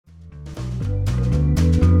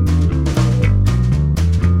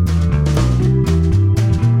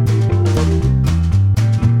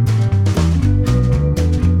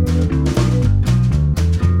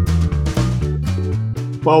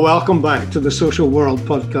Well, welcome back to the Social World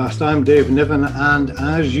Podcast. I'm Dave Niven, and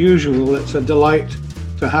as usual, it's a delight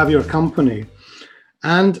to have your company.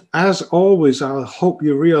 And as always, I hope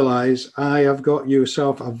you realize I have got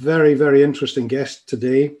yourself a very, very interesting guest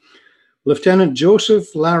today. Lieutenant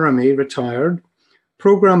Joseph Laramie, retired,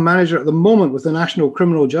 Program Manager at the moment with the National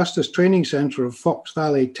Criminal Justice Training Centre of Fox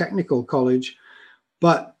Valley Technical College,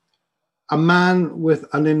 but a man with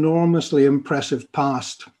an enormously impressive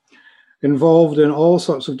past, involved in all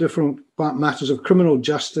sorts of different matters of criminal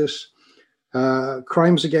justice,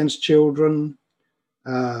 crimes against children,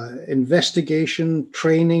 investigation,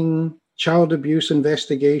 training, child abuse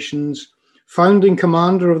investigations, founding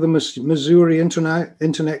commander of the Missouri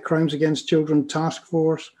Internet Crimes Against Children Task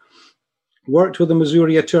Force, worked with the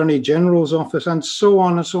Missouri Attorney General's office, and so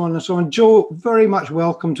on and so on and so on. Joe, very much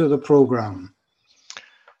welcome to the program.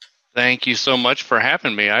 Thank you so much for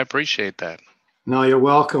having me. I appreciate that. No, you're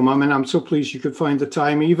welcome. I mean, I'm so pleased you could find the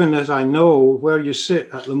time, even as I know where you sit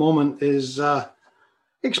at the moment is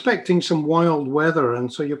expecting some wild weather.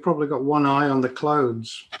 And so you've probably got one eye on the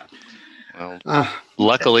clouds. Well,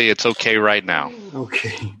 luckily, it's okay right now.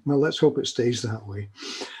 Okay. Well, let's hope it stays that way.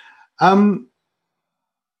 About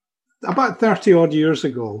 30 odd years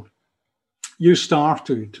ago, you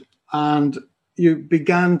started and you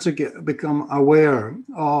began to become aware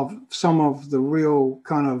of some of the real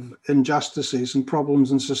kind of injustices and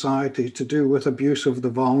problems in society to do with abuse of the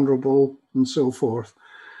vulnerable and so forth.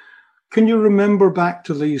 Can you remember back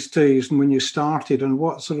to these days and when you started and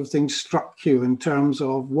what sort of things struck you in terms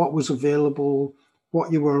of what was available,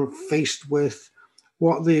 what you were faced with,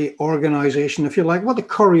 what the organization, if you like, what the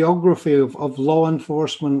choreography of law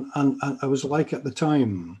enforcement and was like at the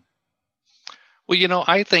time? Well,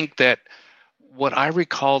 I think that what I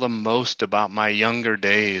recall the most about my younger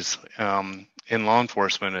days in law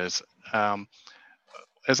enforcement is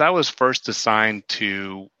as I was first assigned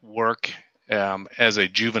to work as a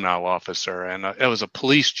juvenile officer, and I was a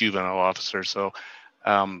police juvenile officer, so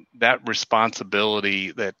that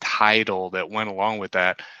responsibility, that title that went along with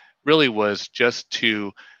that really was just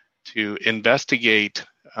to investigate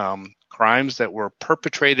crimes that were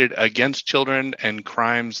perpetrated against children and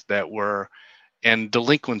crimes that were and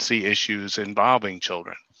delinquency issues involving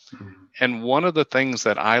children. Mm-hmm. And one of the things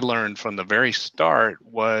that I learned from the very start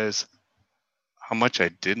was how much I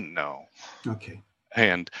didn't know. Okay.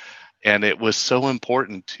 And it was so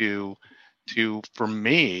important for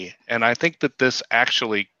me, and I think that this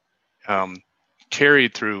actually has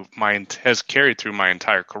carried through my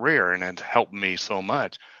entire career and has helped me so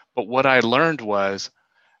much. But what I learned was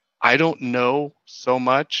I don't know so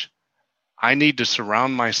much. I need to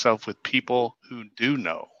surround myself with people who do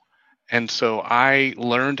know. And so I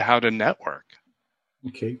learned how to network.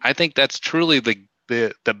 Okay. I think that's truly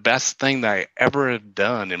the best thing that I ever have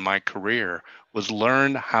done in my career was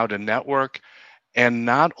learn how to network, and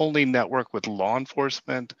not only network with law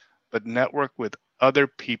enforcement, but network with other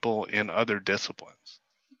people in other disciplines.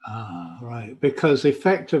 Ah, right. Because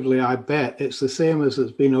effectively, I bet it's the same as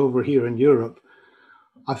it's been over here in Europe.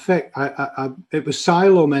 It was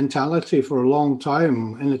silo mentality for a long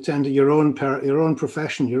time, and it tended your own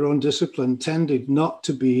profession, your own discipline tended not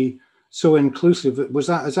to be so inclusive. Is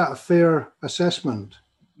that a fair assessment?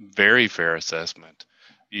 Very fair assessment.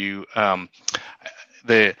 When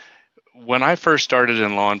I first started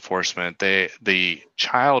in law enforcement, the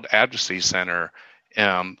Child Advocacy Center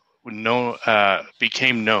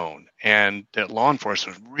became known, and that law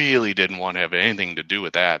enforcement really didn't want to have anything to do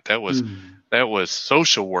with that. That was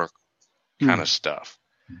social work kind of stuff.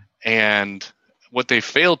 And what they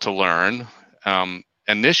failed to learn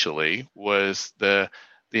initially was the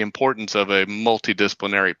importance of a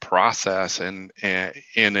multidisciplinary process in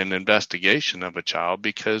an investigation of a child,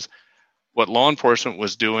 because what law enforcement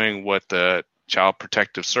was doing, what the Child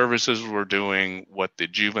Protective Services were doing, what the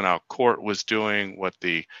juvenile court was doing, what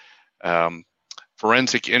the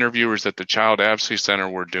forensic interviewers at the Child Advocacy Center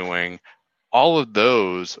were doing, all of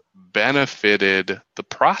those benefited the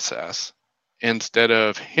process instead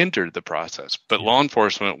of hindered the process. But law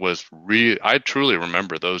enforcement was I truly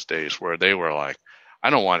remember those days where they were like, I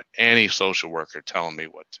don't want any social worker telling me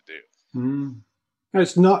what to do. Mm.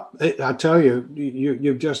 It's not, I tell you,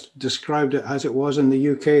 you've just described it as it was in the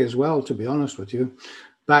UK as well, to be honest with you.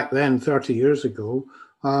 Back then, 30 years ago,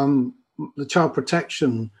 the child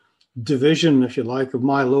protection division, if you like, of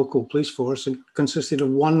my local police force consisted of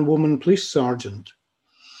one woman police sergeant.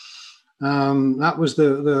 That was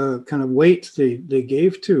the kind of weight they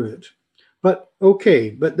gave to it. But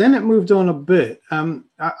then it moved on a bit.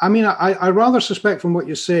 I rather suspect from what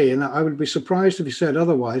you say, and I would be surprised if you said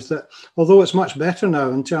otherwise, that although it's much better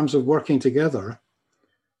now in terms of working together,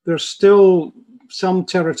 there's still some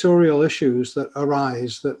territorial issues that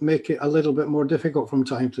arise that make it a little bit more difficult from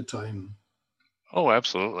time to time. Oh,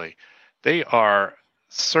 absolutely. They are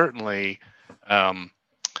certainly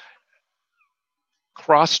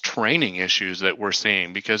cross-training issues that we're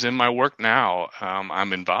seeing, because in my work now,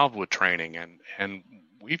 I'm involved with training, and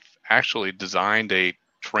we've actually designed a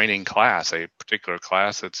training class, a particular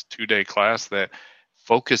class that's a 2-day class that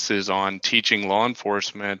focuses on teaching law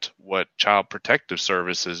enforcement what child protective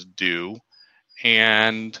services do,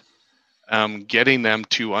 and getting them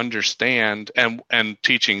to understand, and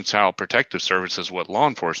teaching child protective services what law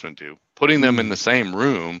enforcement do, putting them in the same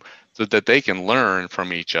room so that they can learn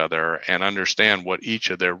from each other and understand what each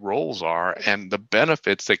of their roles are and the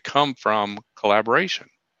benefits that come from collaboration.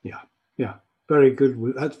 Yeah, very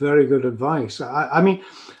good. That's very good advice. I mean,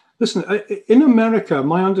 listen, in America,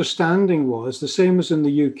 my understanding was the same as in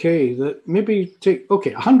the UK, that maybe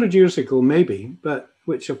 100 years ago, maybe, but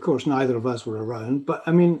which of course neither of us were around, but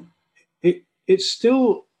I mean, it's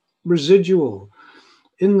still residual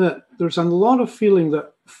in that there's a lot of feeling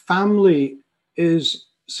that family is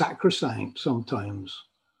sacrosanct sometimes,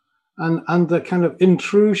 and the kind of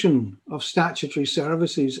intrusion of statutory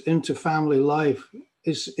services into family life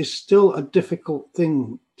is still a difficult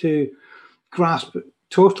thing to grasp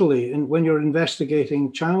totally, and when you're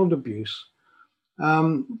investigating child abuse.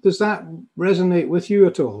 Does that resonate with you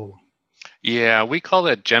at all? Yeah, we call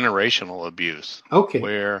that generational abuse. Okay.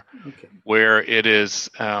 Where it is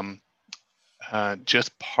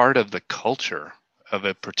just part of the culture of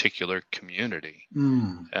a particular community.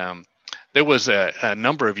 There was a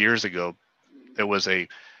number of years ago, there was a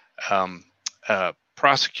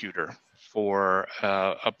prosecutor for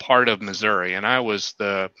a part of Missouri, and I was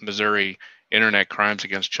the Missouri Internet Crimes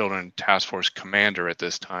Against Children Task Force commander at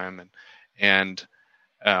this time, and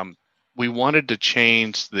we wanted to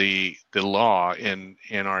change the law in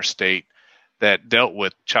our state that dealt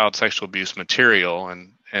with child sexual abuse material,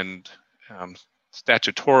 and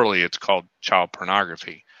statutorily it's called child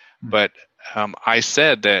pornography. But I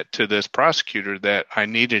said that to this prosecutor that I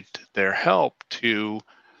needed their help to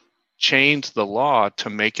change the law to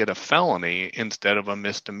make it a felony instead of a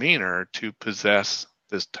misdemeanor to possess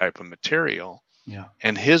this type of material. Yeah.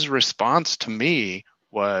 And his response to me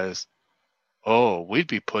was, "Oh, we'd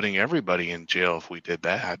be putting everybody in jail if we did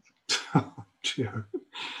that." Sure.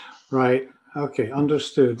 Right. Okay.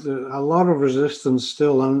 Understood. A lot of resistance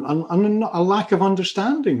still, and a lack of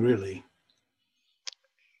understanding, really.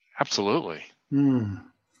 Absolutely.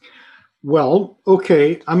 Well,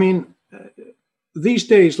 okay. I mean, these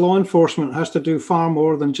days, law enforcement has to do far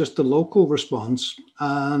more than just the local response.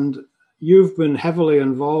 And you've been heavily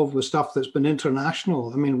involved with stuff that's been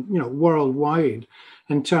international. I mean, worldwide,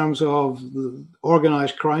 in terms of the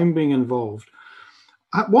organized crime being involved.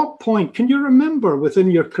 At what point, can you remember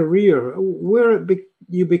within your career, where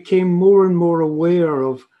you became more and more aware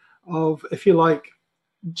of, if you like,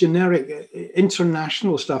 generic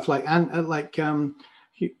international stuff like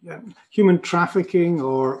human trafficking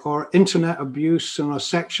or internet abuse and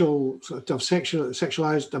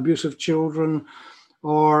sexualized abuse of children,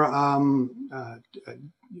 or I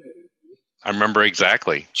remember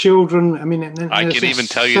exactly. Children. I mean, I can even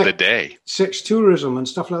tell you the day. Sex tourism and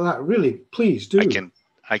stuff like that. Really, please do.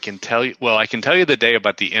 I can tell you. Well, I can tell you the day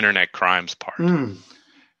about the internet crimes part.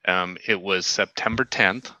 It was September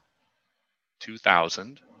 10th,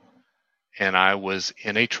 2000, and I was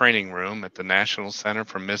in a training room at the National Center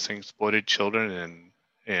for Missing Exploited Children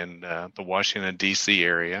in the Washington D.C.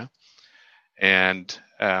 area, and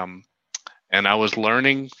I was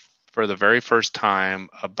learning for the very first time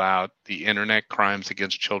about the Internet Crimes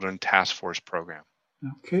Against Children Task Force program.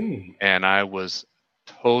 Okay. And I was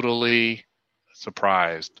totally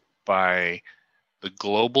surprised by the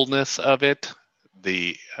globalness of it,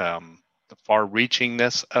 the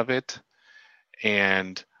far-reachingness of it,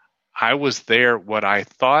 and I was there. What I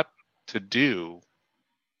thought to do,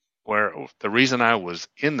 where the reason I was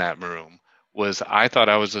in that room was I thought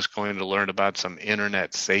I was just going to learn about some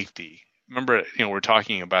internet safety. Remember, we're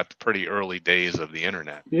talking about the pretty early days of the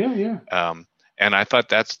internet. Yeah. And I thought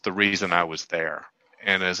that's the reason I was there.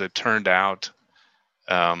 And as it turned out,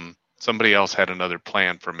 somebody else had another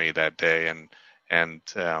plan for me that day, and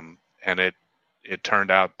it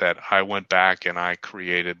turned out that I went back and I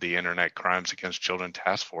created the Internet Crimes Against Children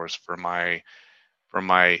Task Force it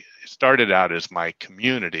started out as my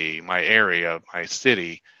community, my area, my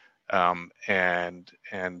city, and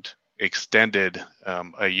extended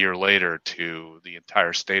a year later to the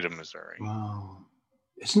entire state of Missouri. Wow.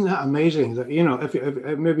 Isn't that amazing that,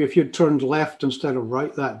 if you'd turned left instead of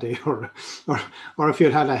right that day, or if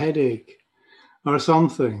you'd had a headache or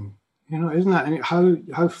something, Isn't that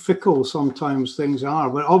how fickle sometimes things are?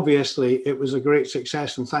 But obviously it was a great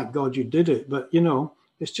success and thank God you did it. But,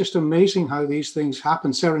 it's just amazing how these things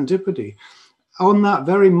happen, serendipity. On that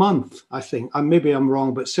very month, I think, and maybe I'm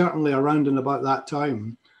wrong, but certainly around and about that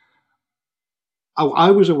time,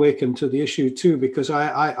 I was awakened to the issue too, because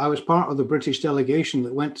I was part of the British delegation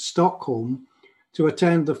that went to Stockholm to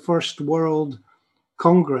attend the first World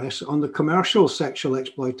Congress on the commercial sexual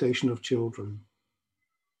exploitation of children,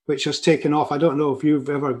 which has taken off. I don't know if you've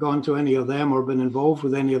ever gone to any of them or been involved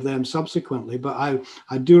with any of them subsequently, but I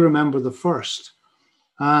do remember the first.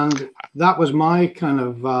 And that was my kind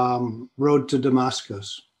of road to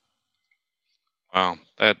Damascus. Wow.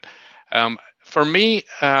 That for me,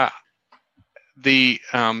 the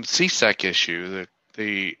CSEC issue,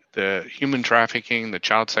 the human trafficking, the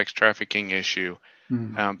child sex trafficking issue,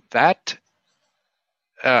 that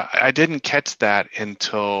I didn't catch that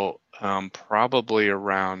until probably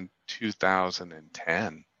around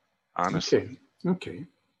 2010. Honestly, okay.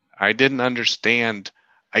 I didn't understand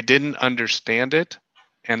it,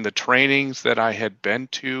 and the trainings that I had been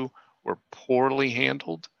to were poorly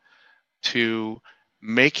handled to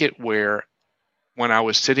make it where when I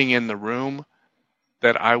was sitting in the room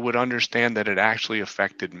that I would understand that it actually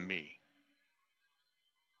affected me.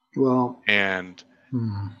 Well, and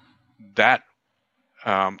that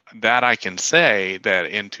I can say that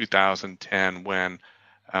in 2010, when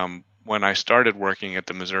I started working at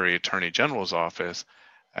the Missouri Attorney General's office,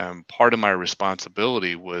 part of my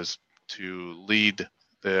responsibility was to lead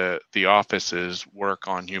the office's work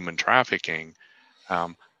on human trafficking.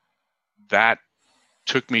 That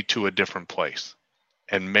took me to a different place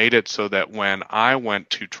and made it so that when I went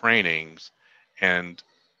to trainings, and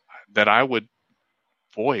that I would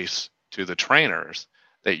voice to the trainers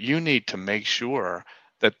that you need to make sure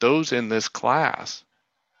that those in this class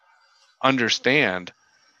understand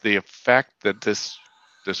the effect that this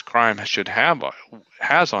crime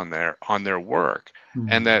has on their work,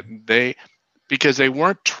 and that because they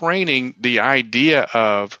weren't training the idea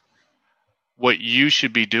of what you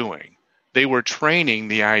should be doing. They were training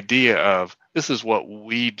the idea of this is what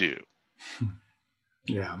we do.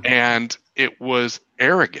 Yeah. And it was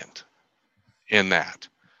arrogant in that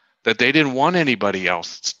they didn't want anybody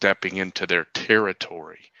else stepping into their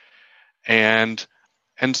territory. And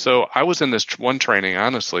so I was in this one training,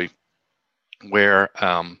 honestly, where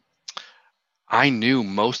I knew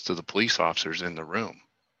most of the police officers in the room.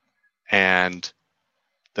 And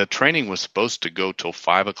the training was supposed to go till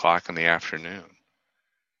 5 o'clock in the afternoon.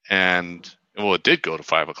 And, well, it did go to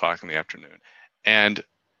 5 o'clock in the afternoon. And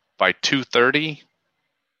by 2:30,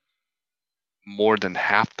 more than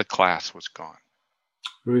half the class was gone.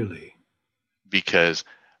 Really? Because,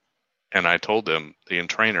 and I told them, the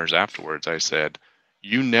trainers afterwards, I said,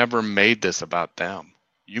 you never made this about them.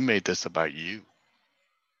 You made this about you.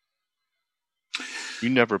 You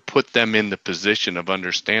never put them in the position of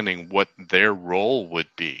understanding what their role would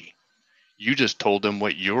be. You just told them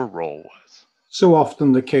what your role was. So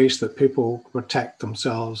often the case that people protect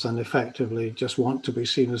themselves and effectively just want to be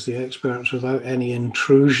seen as the experts without any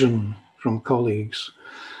intrusion from colleagues.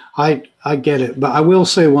 I get it, but I will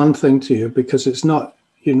say one thing to you, because it's not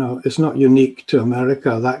unique to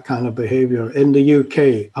America, that kind of behavior. In the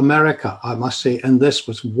UK, America, I must say, and this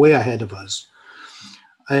was way ahead of us.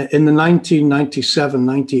 In the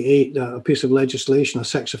 1997-98, a piece of legislation, a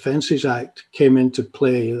Sex Offences Act, came into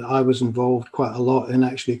play. I was involved quite a lot in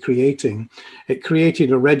actually creating. It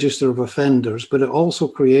created a register of offenders, but it also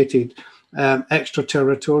created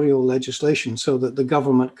extraterritorial legislation so that the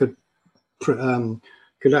government could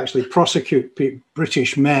actually prosecute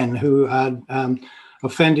British men who had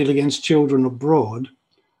offended against children abroad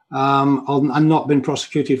and not been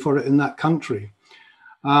prosecuted for it in that country.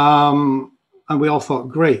 And we all thought,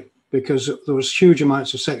 great, because there was huge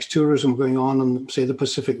amounts of sex tourism going on in, say, the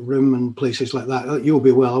Pacific Rim and places like that you'll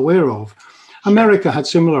be well aware of. America has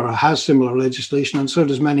similar legislation, and so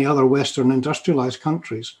does many other Western industrialized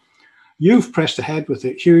countries. You've pressed ahead with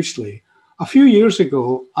it hugely. A few years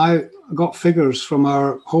ago, I got figures from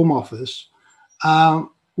our Home Office.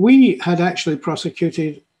 We had actually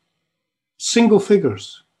prosecuted single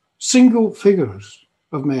figures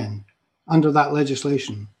of men under that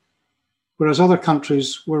legislation, whereas other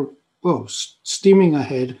countries were, steaming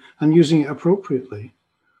ahead and using it appropriately.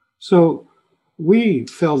 So we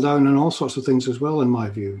fell down on all sorts of things as well, in my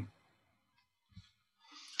view.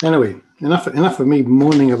 Anyway, enough of me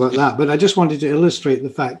moaning about that, but I just wanted to illustrate the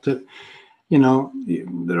fact that,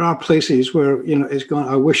 there are places where, it's gone.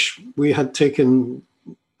 I wish we had taken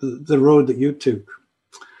the road that you took.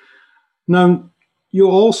 Now, you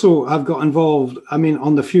also have got involved, I mean,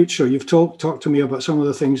 on the future. You've talked to me about some of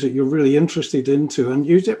the things that you're really interested into, and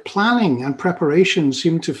planning and preparation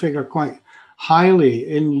seem to figure quite highly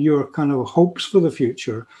in your kind of hopes for the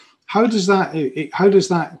future. How does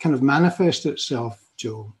that kind of manifest itself,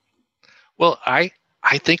 Joe? Well, I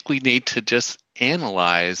think we need to just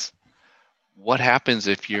analyze what happens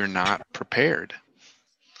if you're not prepared.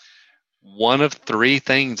 One of three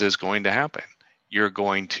things is going to happen. You're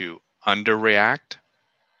going to underreact,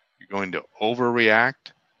 you're going to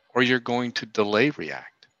overreact, or you're going to delay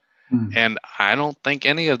react. And I don't think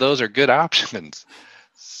any of those are good options.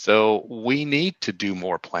 So we need to do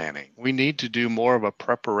more planning. We need to do more of a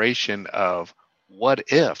preparation of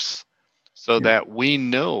what ifs so that we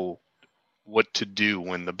know what to do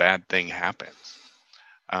when the bad thing happens.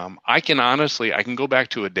 I can go back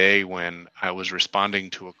to a day when I was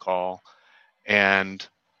responding to a call, and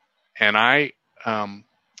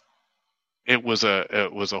it was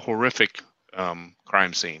a horrific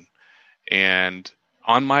crime scene, and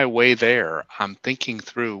on my way there, I'm thinking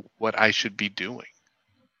through what I should be doing,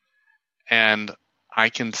 and I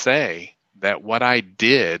can say that what I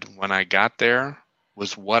did when I got there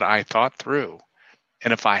was what I thought through,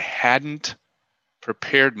 and if I hadn't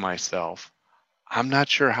prepared myself, I'm not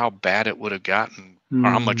sure how bad it would have gotten or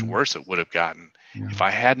how much worse it would have gotten if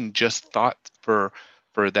I hadn't just thought for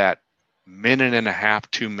that minute and a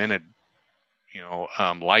half, 2 minute,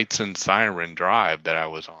 lights and siren drive that I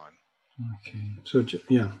was on. Okay. So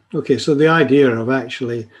the idea of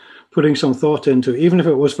actually putting some thought into, even if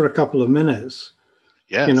it was for a couple of minutes,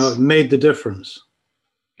 it made the difference.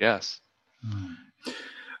 Yes.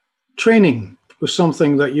 Training was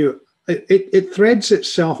something that it threads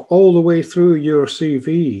itself all the way through your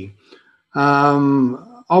CV.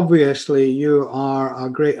 Obviously, you are a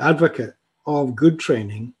great advocate of good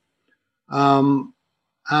training.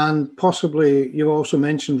 And possibly you also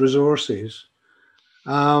mentioned resources.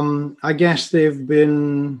 I guess they've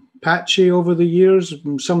been patchy over the years.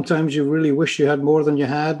 Sometimes you really wish you had more than you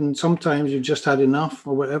had, and sometimes you just had enough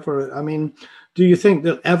or whatever. I mean, do you think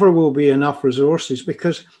there ever will be enough resources?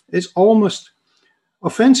 Because it's almost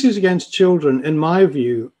offenses against children, in my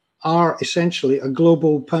view, are essentially a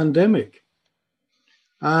global pandemic.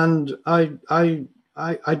 And I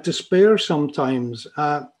despair sometimes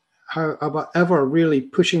about ever really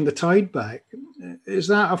pushing the tide back. Is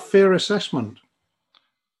that a fair assessment?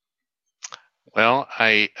 Well,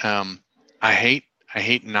 I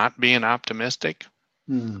hate not being optimistic,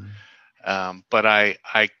 but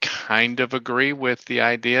I kind of agree with the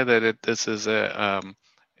idea that this is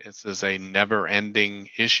a never-ending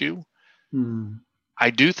issue. I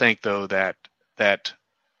do think, though, that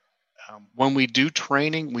when we do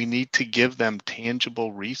training, we need to give them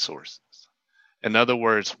tangible resources. In other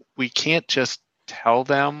words, we can't just tell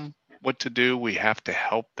them what to do. We have to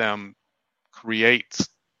help them create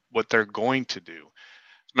what they're going to do.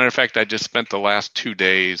 As a matter of fact, I just spent the last 2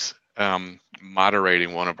 days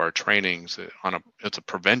moderating one of our trainings it's a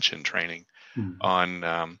prevention training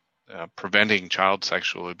on preventing child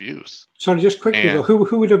sexual abuse. Sorry, just quickly, though,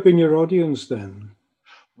 who would have been your audience then?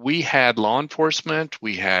 We had law enforcement,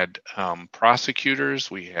 we had prosecutors,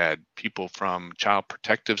 we had people from Child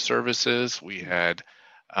Protective Services, we had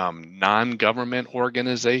non-government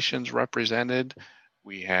organizations represented,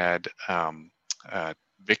 we had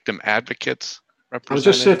victim advocates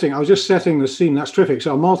represented. I was just setting the scene. That's terrific.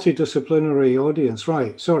 So a multidisciplinary audience,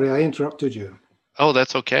 right? Sorry, I interrupted you. Oh,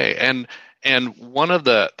 that's okay. And one of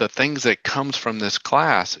the things that comes from this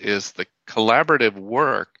class is the collaborative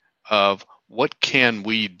work of what can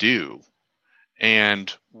we do?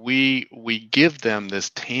 And we give them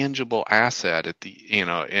this tangible asset at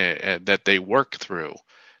that they work through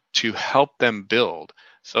to help them build.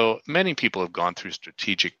 So many people have gone through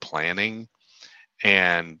strategic planning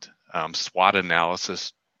and SWOT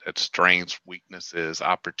analysis at strengths, weaknesses,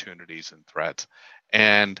 opportunities, and threats.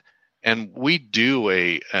 And we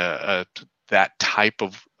do that type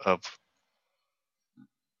of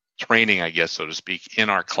training, I guess, so to speak, in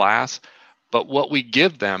our class. But what we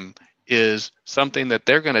give them is something that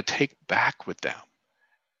they're going to take back with them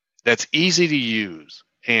that's easy to use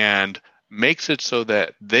and makes it so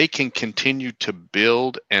that they can continue to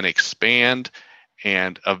build and expand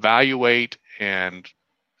and evaluate and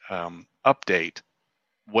update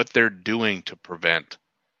what they're doing to prevent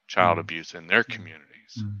child abuse in their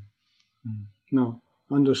communities. No,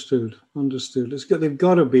 understood. They've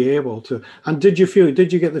got to be able to. And did you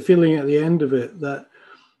get the feeling at the end of it that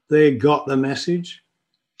they got the message?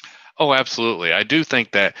 Oh, absolutely. I do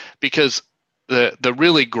think that, because the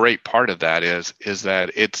really great part of that is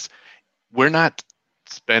that we're not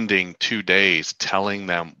spending 2 days telling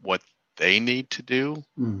them what they need to do,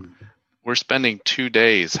 we're spending 2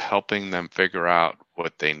 days helping them figure out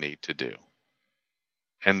what they need to do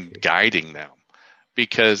and guiding them,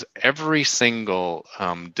 because every single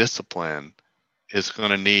discipline is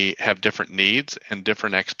going to have different needs and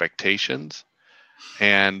different expectations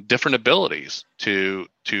and different abilities to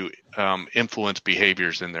influence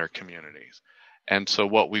behaviors in their communities. And so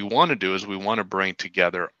what we want to do is we want to bring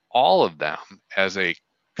together all of them as a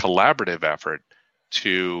collaborative effort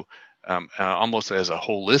to almost as a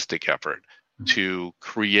holistic effort to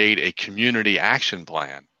create a community action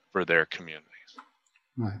plan for their communities.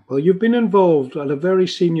 Right. Well, you've been involved at a very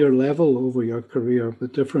senior level over your career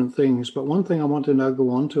with different things, but one thing I want to now go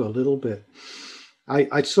on to a little bit.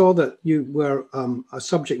 I saw that you were a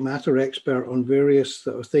subject matter expert on various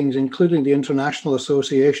things, including the International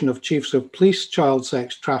Association of Chiefs of Police Child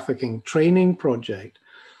Sex Trafficking Training Project.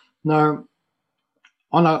 Now,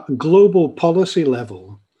 on a global policy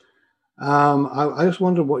level, I just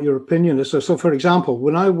wondered what your opinion is. So for example,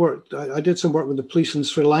 when I did some work with the police in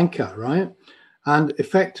Sri Lanka, right? And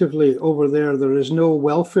effectively over there is no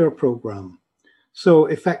welfare program. So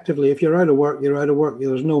effectively, if you're out of work, you're out of work,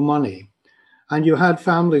 there's no money. And you had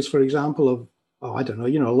families, for example, of,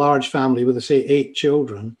 a large family with, say, 8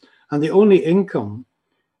 children. And the only income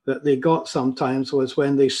that they got sometimes was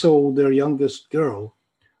when they sold their youngest girl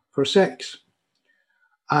for sex.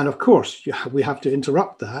 And of course, we have to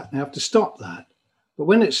interrupt that and have to stop that. But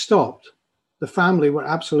when it stopped, the family were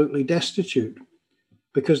absolutely destitute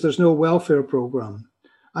because there's no welfare program.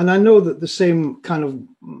 And I know that the same kind of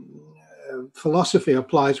philosophy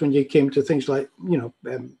applies when you came to things like,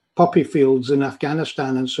 poppy fields in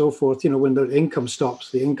Afghanistan and so forth. When the income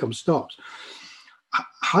stops, the income stops.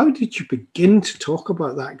 How did you begin to talk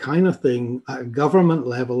about that kind of thing at a government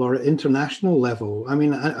level or at international level? I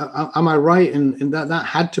mean, am I right in that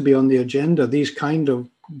had to be on the agenda, these kind of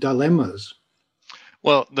dilemmas?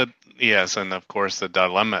 Well, yes, and of course the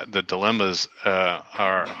dilemmas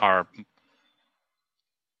are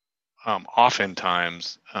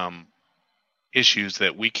oftentimes issues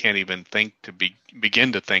that we can't even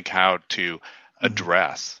begin to think how to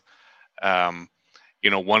address. One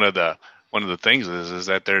of the things is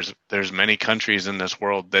that there's many countries in this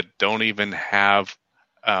world that don't even have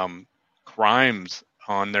crimes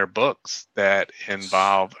on their books that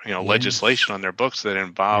involve legislation on their books that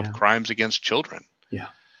involve crimes against children.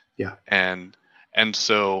 Yeah. And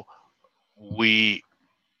so we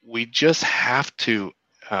just have to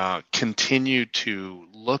continue to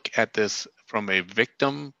look at this from a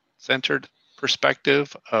victim-centered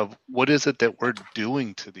perspective of what is it that we're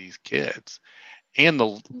doing to these kids and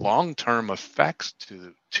the long-term effects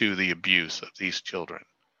to the abuse of these children.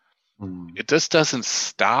 It just doesn't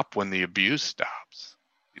stop when the abuse stops.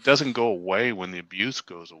 It doesn't go away when the abuse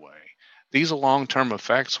goes away. These long-term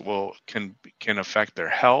effects can affect their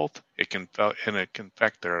health. It can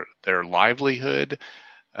affect their livelihood.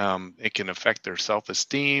 It can affect their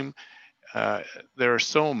self-esteem. There are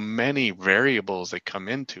so many variables that come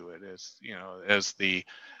into it, as the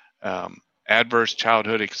adverse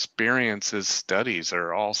childhood experiences studies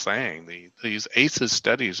are all saying. These ACEs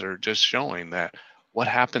studies are just showing that what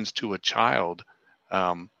happens to a child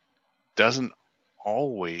doesn't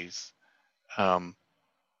always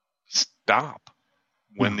stop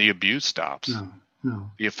when the abuse stops.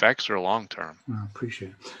 No. The effects are long-term. I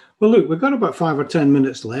appreciate it. Well, look, we've got about 5 or 10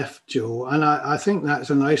 minutes left, Joe, and I think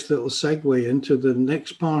that's a nice little segue into the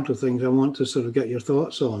next part of things I want to sort of get your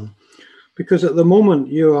thoughts on. Because at the moment,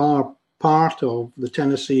 you are part of the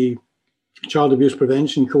Tennessee Child Abuse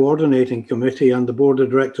Prevention Coordinating Committee and the board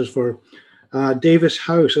of directors for Davis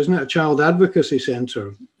House, isn't it, a child advocacy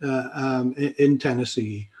center in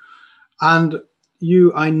Tennessee. And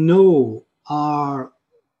you, I know, are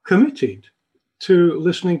committed to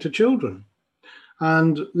listening to children.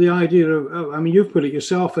 And the idea of, you've put it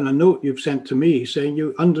yourself in a note you've sent to me saying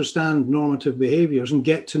you understand normative behaviors and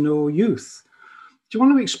get to know youth. Do you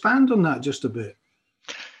want to expand on that just a bit?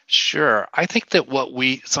 Sure. I think that what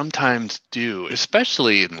we sometimes do,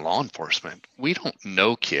 especially in law enforcement, we don't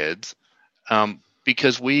know kids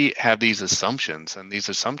because we have these assumptions, and these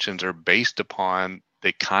assumptions are based upon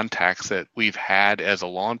the contacts that we've had as a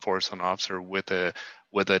law enforcement officer with a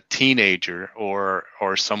teenager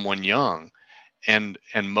or someone young. And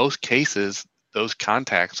in most cases, those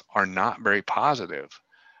contacts are not very positive.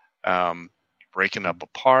 Breaking up a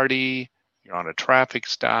party, you're on a traffic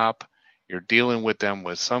stop, you're dealing with them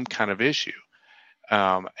with some kind of issue.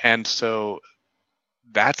 And so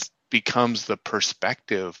that becomes the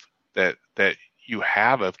perspective that you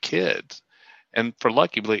have of kids. And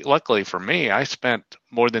luckily for me, I spent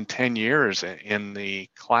more than 10 years in the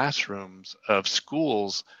classrooms of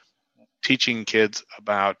schools teaching kids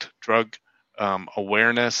about drug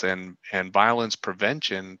awareness and violence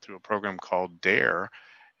prevention through a program called DARE,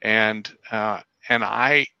 and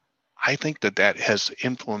I think that has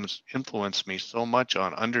influenced me so much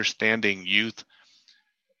on understanding youth,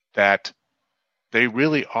 that they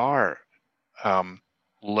really are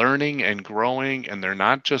learning and growing, and they're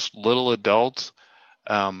not just little adults.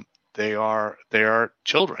 They are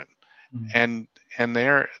children, and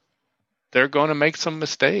they're going to make some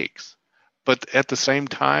mistakes, but at the same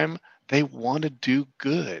time, they want to do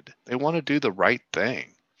good. They want to do the right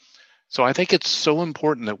thing. So I think it's so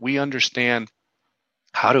important that we understand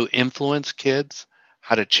how to influence kids,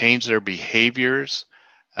 how to change their behaviors,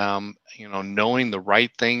 knowing the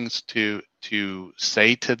right things to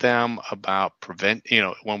say to them about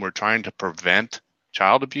when we're trying to prevent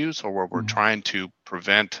child abuse, or where we're trying to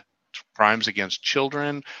prevent crimes against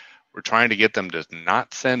children. We're trying to get them to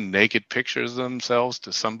not send naked pictures of themselves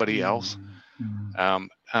to somebody else.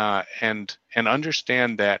 And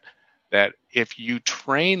understand that if you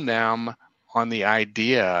train them on the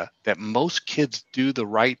idea that most kids do the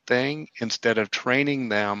right thing, instead of training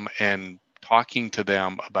them and talking to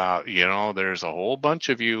them about, there's a whole bunch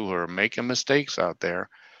of you who are making mistakes out there,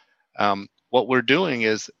 what we're doing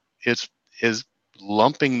is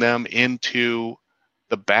lumping them into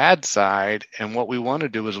the bad side. And what we want to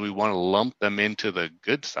do is we want to lump them into the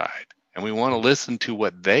good side, and we want to listen to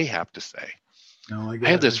what they have to say. I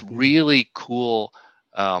have this really cool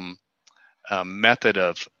method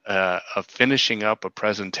of finishing up a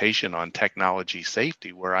presentation on technology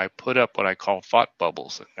safety, where I put up what I call thought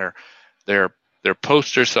bubbles, and they're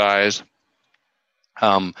poster size,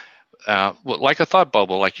 like a thought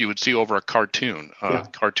bubble, like you would see over a cartoon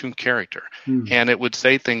character, and it would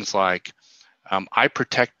say things like, "I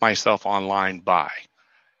protect myself online by,"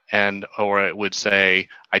 or it would say,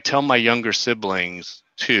 "I tell my younger siblings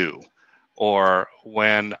to," or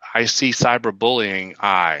 "When I see cyberbullying,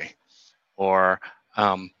 or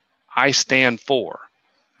 "I stand for."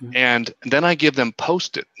 And then I give them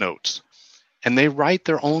Post-it notes, and they write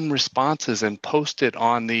their own responses and post it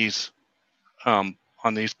on these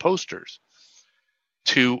posters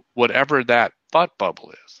to whatever that thought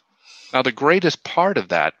bubble is. Now, the greatest part of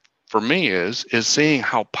that for me is seeing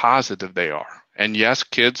how positive they are. And yes,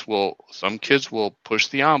 some kids will push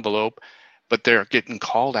the envelope, but they're getting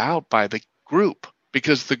called out by the group,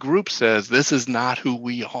 because the group says, this is not who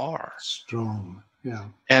we are. Strong. Yeah.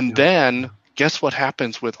 And then guess what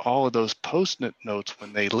happens with all of those Post-it notes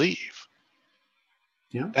when they leave?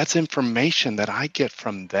 Yeah. That's information that I get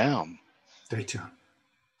from them. Data.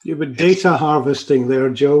 You've been data harvesting there,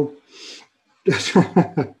 Joe.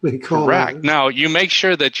 Correct. Now, you make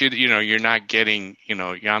sure that you're not getting,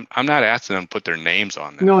 I'm not asking them to put their names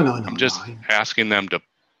on them. No. I'm just asking them to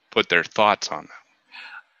put their thoughts on them.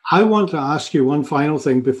 I want to ask you one final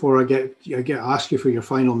thing before I ask you for your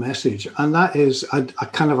final message, and that is a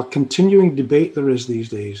kind of a continuing debate there is these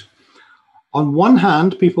days. On one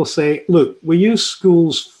hand, people say, look, we use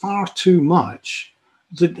schools far too much.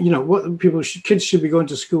 That kids should be going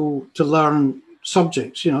to school to learn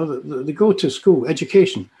subjects. They go to school,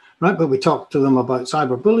 education, right? But we talk to them about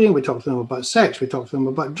cyberbullying, we talk to them about sex, we talk to them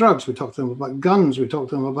about drugs, we talk to them about guns, we talk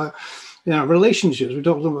to them about relationships. We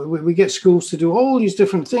talk to them. We get schools to do all these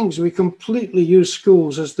different things. We completely use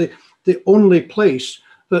schools as the only place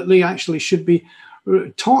that they actually should be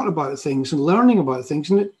taught about things and learning about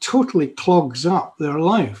things, and it totally clogs up their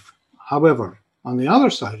life. However, on the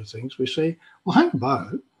other side of things, we say, well, hang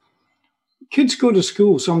about. Kids go to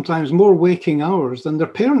school sometimes more waking hours than their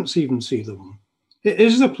parents even see them. It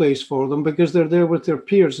is the place for them because they're there with their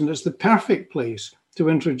peers, and it's the perfect place to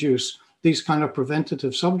introduce these kind of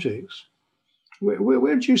preventative subjects.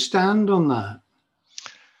 Where do you stand on that?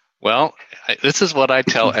 Well, this is what I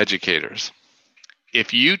tell educators.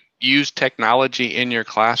 If you use technology in your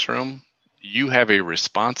classroom, you have a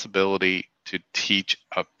responsibility to teach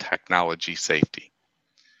of technology safety.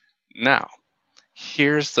 Now,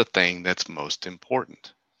 here's the thing that's most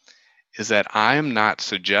important, is that I am not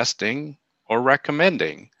suggesting or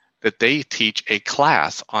recommending that they teach a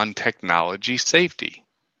class on technology safety.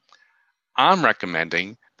 I'm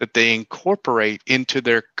recommending that they incorporate into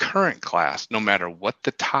their current class, no matter what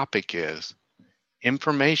the topic is,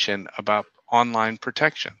 information about online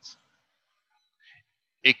protections.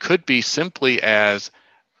 It could be simply as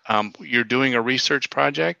you're doing a research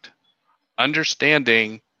project,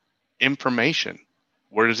 understanding information.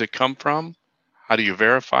 Where does it come from? How do you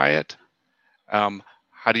verify it?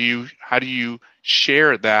 How do you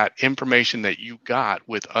share that information that you got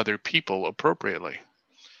with other people appropriately?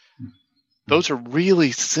 Those are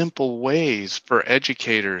really simple ways for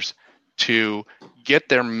educators to get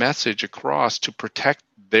their message across to protect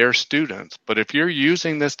their students. But if you're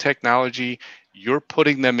using this technology, you're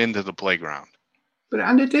putting them into the playground.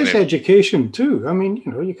 And it is education too. I mean,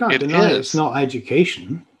 you can't deny it's not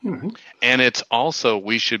education. And it's also,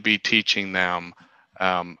 we should be teaching them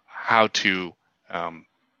how to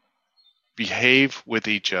behave with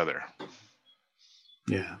each other.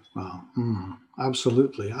 Yeah, well,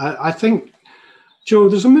 absolutely. I think, Joe,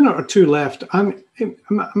 there's a minute or two left.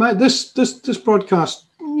 This broadcast,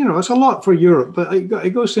 it's a lot for Europe, but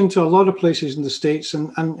it goes into a lot of places in the States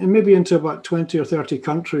and maybe into about 20 or 30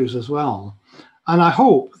 countries as well. And I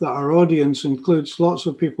hope that our audience includes lots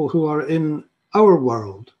of people who are in our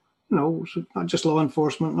world, not just law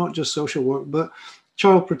enforcement, not just social work, but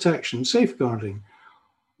child protection, safeguarding.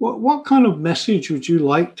 What kind of message would you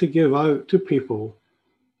like to give out to people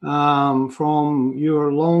from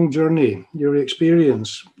your long journey, your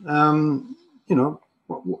experience?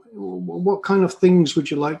 What kind of things would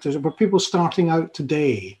you like to, for people starting out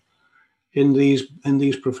today in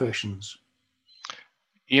these professions?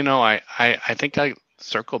 I think I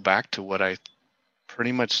circle back to what I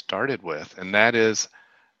pretty much started with, and that is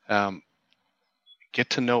get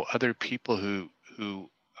to know other people who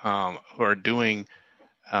are doing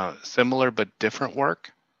similar but different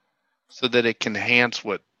work, so that it can enhance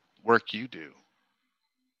what work you do,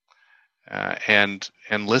 and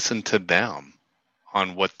listen to them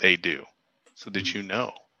on what they do, so that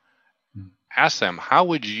ask them, how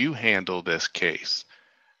would you handle this case?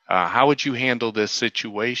 How would you handle this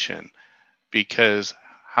situation? Because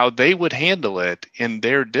how they would handle it in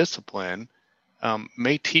their discipline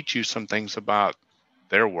may teach you some things about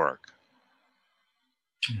their work.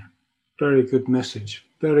 Very good message.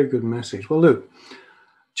 Very good message. Well, look,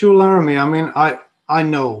 Joe Laramie, I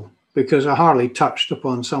know, because I hardly touched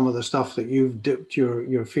upon some of the stuff that you've dipped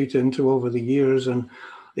your feet into over the years and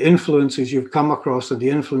the influences you've come across and the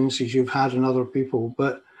influences you've had in other people.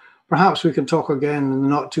 But perhaps we can talk again in the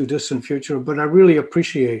not too distant future. But I really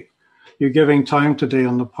appreciate you giving time today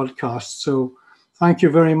on the podcast. So thank you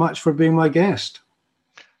very much for being my guest.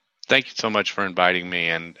 Thank you so much for inviting me.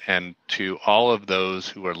 And to all of those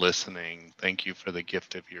who are listening, thank you for the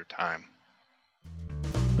gift of your time.